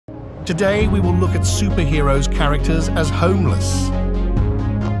Today we will look at superheroes characters as homeless.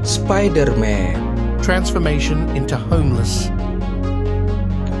 Spiderman. Transformation into homeless.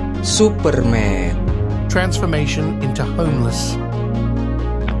 Superman. Transformation into homeless.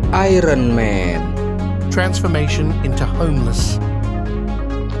 Iron Man. Transformation into homeless.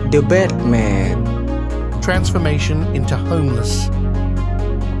 The Batman. Transformation into homeless.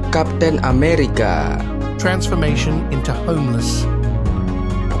 Captain America. Transformation into homeless.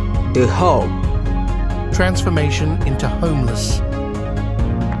 The Hulk. Transformation into homeless.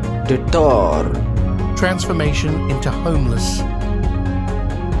 The Thor. Transformation into homeless.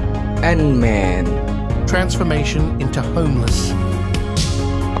 Antman. Transformation into homeless.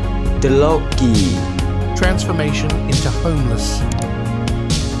 The Loki. Transformation into homeless.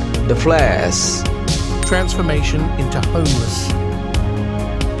 The Flash. Transformation into homeless.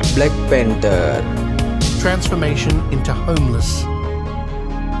 Black Panther. Transformation into homeless.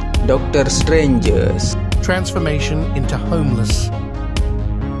 Doctor Strangers. Transformation into homeless.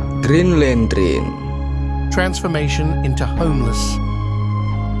 Green Lantern. Transformation into homeless.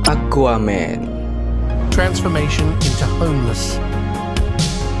 Aquaman. Transformation into homeless.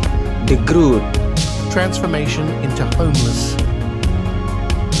 The Groot. Transformation into homeless.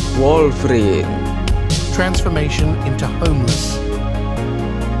 Wolverine. Transformation into homeless.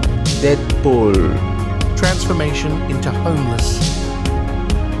 Deadpool. Transformation into homeless.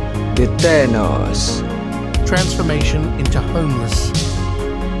 The Thanos. Transformation into homeless.